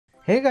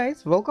Hey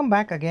guys, welcome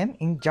back again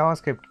in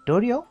JavaScript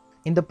tutorial.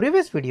 In the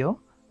previous video,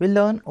 we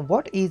learned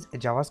what is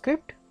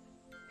JavaScript,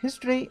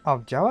 history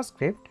of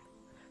JavaScript,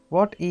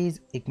 what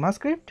is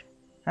ECMAScript,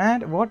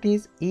 and what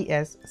is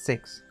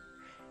ES6.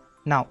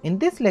 Now in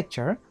this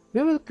lecture,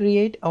 we will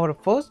create our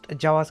first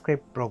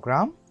JavaScript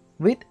program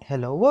with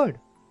Hello World.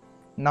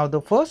 Now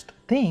the first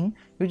thing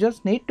you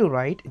just need to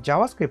write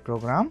JavaScript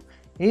program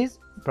is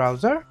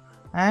browser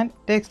and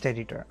text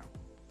editor.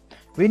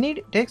 We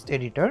need text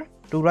editor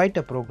to write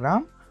a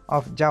program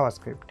of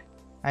JavaScript,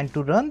 and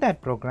to run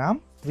that program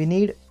we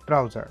need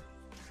browser.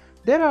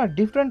 There are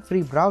different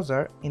free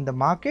browser in the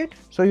market,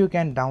 so you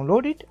can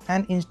download it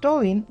and install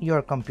in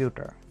your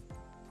computer.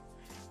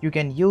 You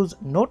can use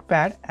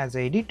Notepad as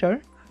an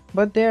editor,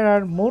 but there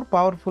are more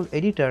powerful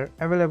editor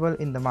available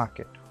in the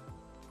market,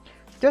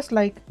 just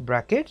like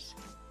Brackets,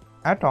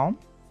 Atom,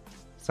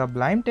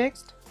 Sublime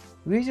Text,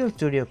 Visual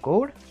Studio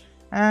Code,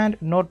 and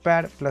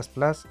Notepad++,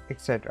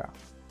 etc.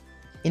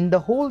 In the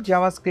whole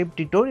JavaScript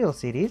tutorial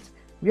series,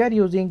 we are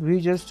using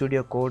Visual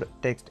Studio Code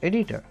text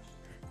editor.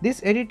 This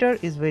editor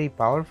is very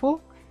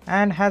powerful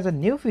and has a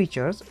new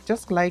features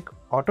just like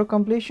auto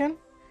completion,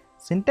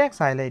 syntax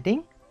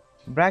highlighting,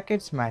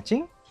 brackets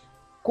matching,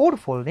 code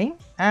folding,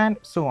 and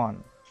so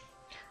on.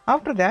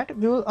 After that,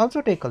 we will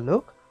also take a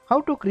look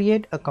how to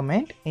create a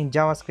comment in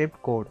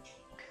JavaScript code.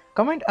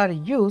 Comments are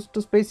used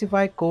to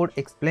specify code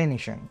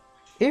explanation.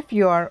 If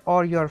you are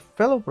or your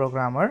fellow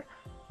programmer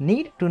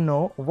need to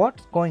know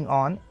what's going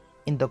on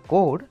in the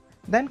code,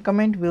 then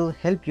comment will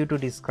help you to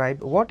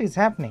describe what is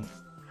happening.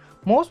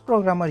 Most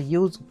programmers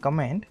use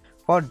comment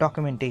for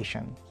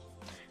documentation.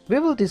 We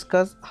will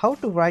discuss how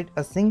to write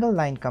a single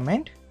line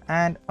comment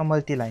and a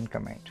multi-line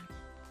comment.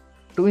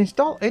 To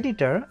install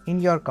editor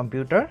in your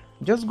computer,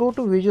 just go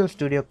to Visual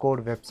Studio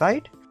Code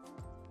website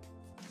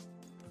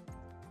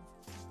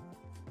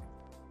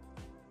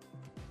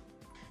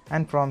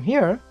and from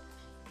here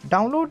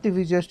download the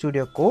Visual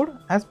Studio Code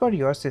as per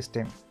your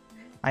system.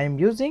 I am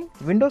using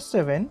Windows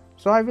 7,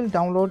 so I will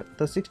download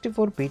the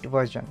 64-bit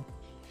version.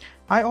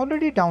 I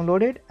already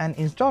downloaded and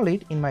installed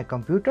it in my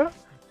computer,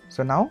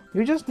 so now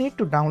you just need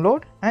to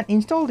download and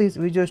install this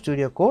Visual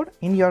Studio Code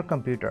in your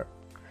computer.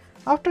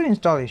 After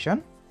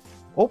installation,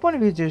 open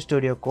Visual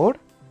Studio Code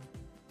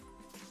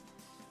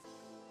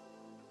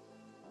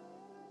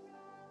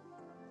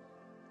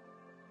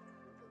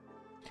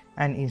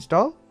and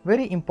install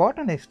very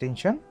important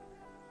extension,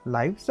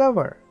 Live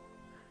Server.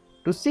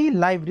 To see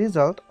live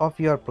result of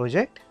your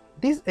project,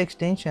 this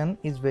extension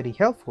is very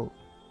helpful.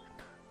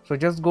 So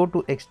just go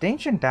to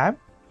Extension tab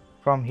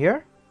from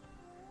here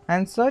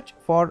and search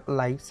for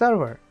Live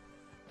Server.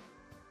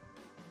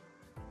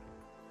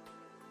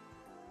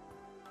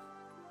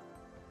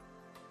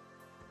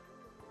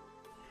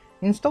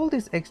 Install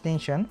this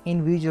extension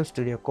in Visual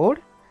Studio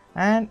Code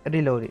and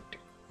reload it.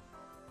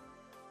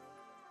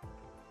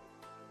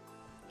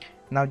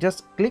 Now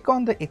just click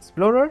on the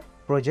Explorer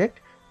project.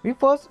 We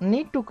first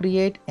need to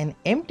create an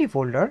empty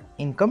folder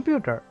in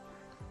computer.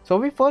 So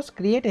we first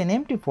create an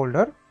empty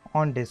folder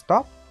on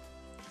desktop.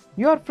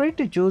 You are free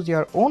to choose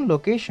your own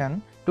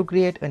location to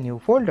create a new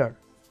folder.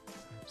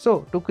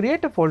 So to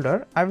create a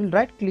folder, I will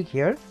right click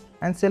here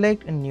and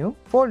select a new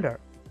folder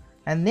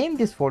and name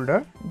this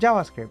folder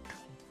JavaScript.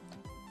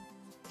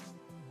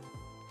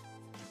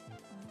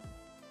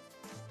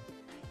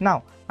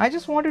 Now I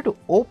just wanted to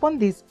open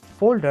this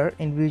folder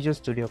in Visual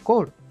Studio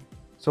Code.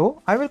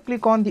 So I will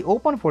click on the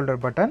open folder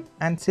button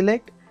and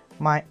select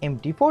my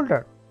empty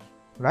folder,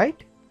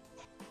 right?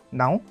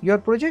 Now your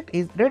project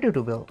is ready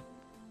to build.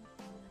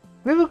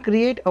 We will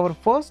create our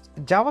first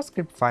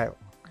JavaScript file.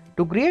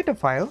 To create a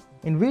file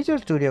in Visual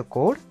Studio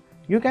Code,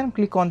 you can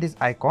click on this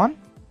icon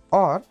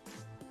or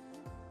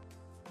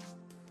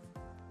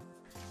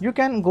you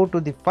can go to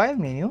the file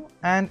menu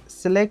and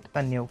select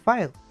a new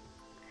file.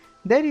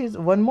 There is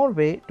one more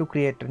way to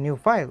create a new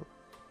file.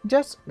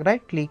 Just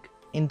right click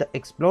in the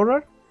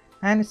Explorer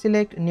and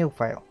select new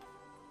file,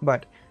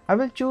 but I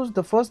will choose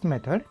the first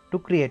method to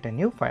create a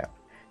new file.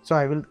 So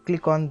I will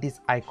click on this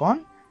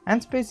icon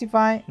and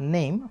specify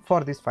name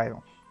for this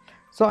file.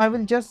 So I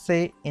will just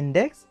say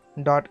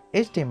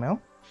index.html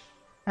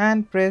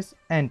and press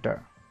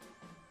enter.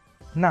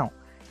 Now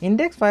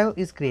index file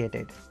is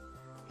created.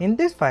 In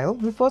this file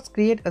we first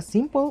create a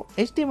simple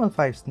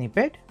HTML5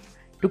 snippet.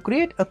 To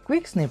create a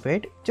quick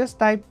snippet, just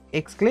type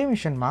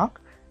exclamation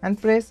mark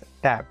and press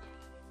tab.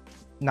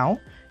 Now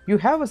you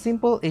have a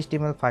simple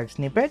HTML5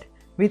 snippet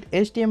with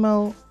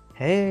HTML,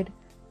 head,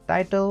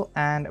 title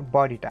and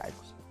body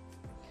tags.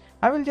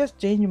 I will just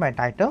change my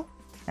title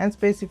and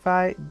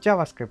specify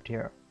JavaScript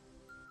here.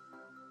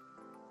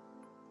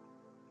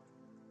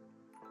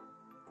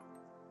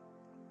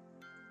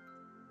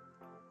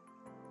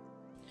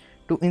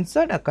 To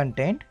insert a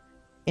content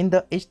in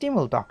the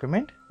HTML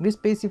document, we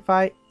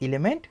specify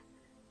element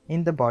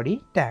in the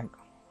body tag.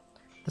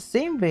 The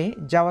same way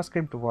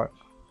JavaScript works,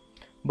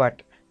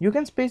 but you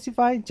can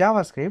specify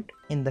JavaScript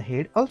in the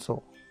head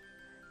also.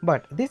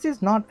 But this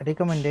is not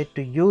recommended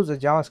to use a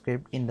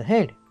JavaScript in the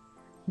head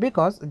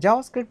because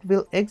JavaScript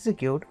will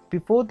execute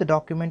before the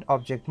document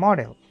object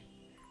model.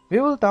 We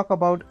will talk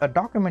about a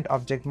document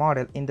object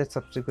model in the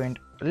subsequent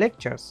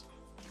lectures.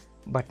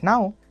 But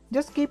now,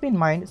 just keep in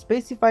mind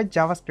specify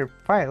JavaScript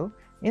file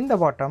in the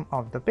bottom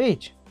of the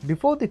page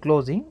before the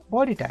closing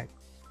body tag.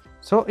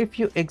 So if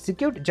you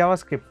execute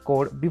JavaScript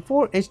code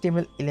before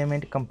HTML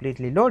element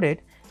completely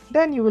loaded,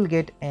 then you will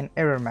get an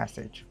error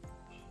message.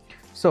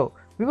 So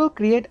we will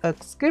create a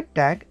script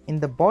tag in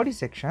the body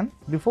section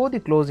before the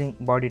closing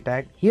body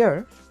tag.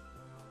 Here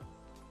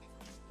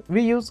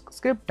we use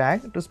script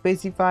tag to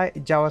specify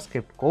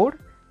JavaScript code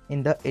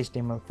in the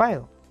HTML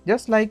file,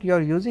 just like you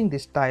are using the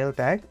style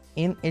tag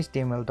in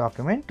HTML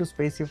document to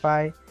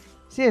specify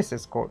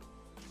CSS code,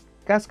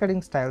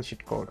 cascading style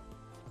sheet code.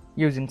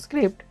 Using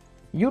script,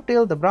 you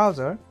tell the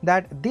browser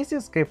that this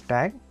is script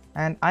tag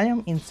and I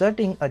am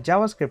inserting a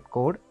JavaScript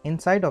code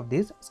inside of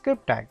this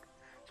script tag.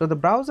 So the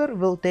browser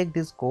will take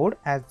this code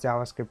as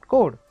JavaScript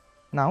code.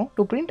 Now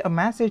to print a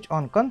message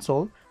on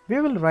console, we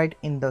will write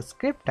in the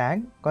script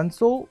tag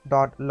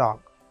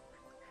console.log,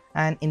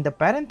 and in the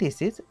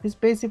parentheses we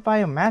specify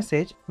a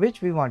message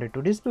which we wanted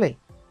to display.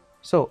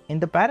 So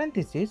in the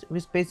parentheses we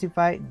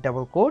specify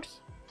double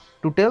quotes.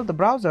 To tell the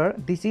browser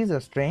this is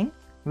a string,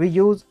 we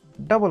use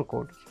double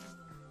quotes.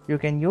 You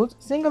can use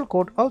single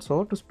quote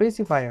also to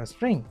specify a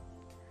string.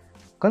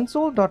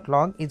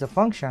 Console.log is a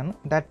function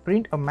that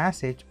print a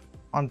message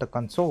on the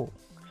console.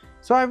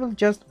 So I will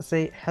just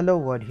say hello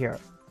world here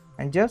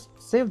and just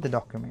save the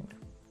document.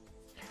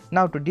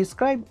 Now to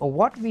describe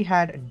what we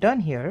had done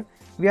here,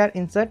 we are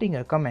inserting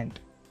a comment.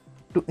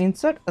 To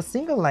insert a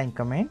single line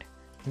comment,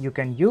 you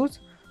can use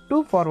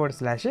 2 forward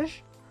slashes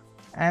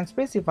and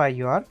specify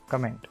your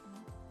comment.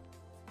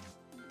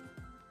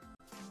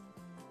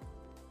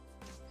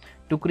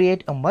 To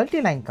create a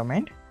multi-line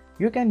comment,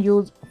 you can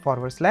use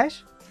forward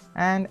slash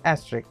and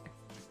asterisk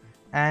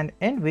and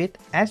end with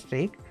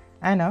asterisk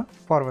and a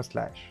forward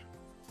slash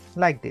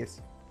like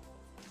this,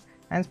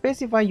 and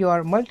specify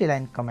your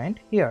multi-line comment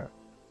here.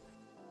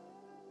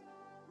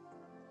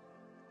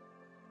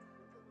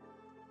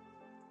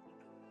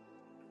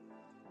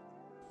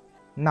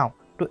 Now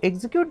to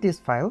execute this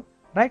file,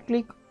 right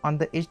click on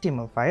the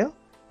HTML file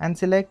and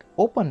select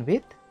open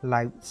with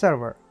live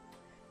server.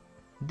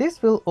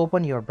 This will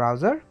open your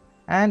browser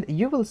and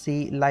you will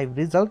see live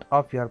result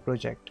of your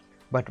project.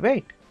 But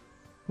wait,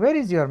 where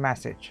is your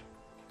message?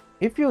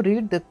 If you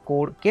read the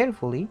code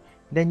carefully,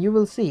 then you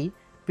will see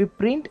we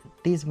print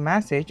this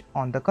message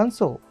on the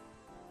console.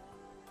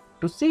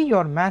 To see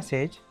your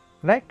message,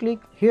 right click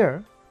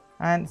here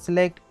and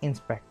select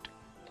inspect.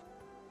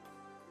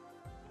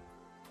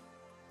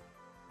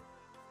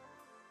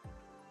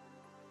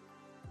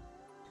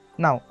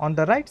 Now on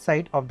the right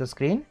side of the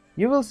screen,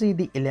 you will see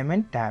the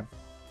element tab.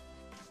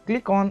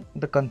 Click on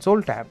the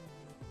console tab.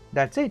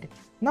 That's it.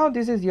 Now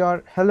this is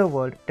your hello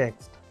world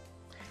text.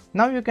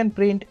 Now you can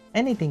print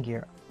anything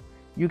here.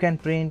 You can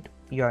print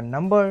your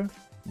number,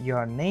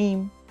 your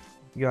name,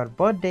 your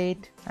birth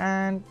date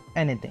and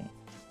anything.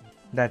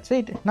 That's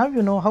it. Now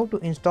you know how to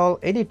install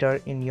editor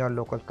in your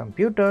local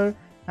computer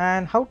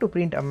and how to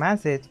print a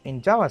message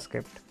in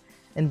JavaScript.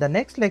 In the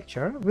next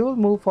lecture, we will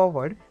move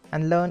forward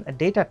and learn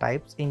data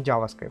types in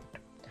JavaScript.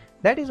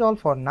 That is all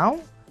for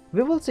now.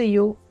 We will see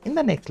you in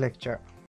the next lecture.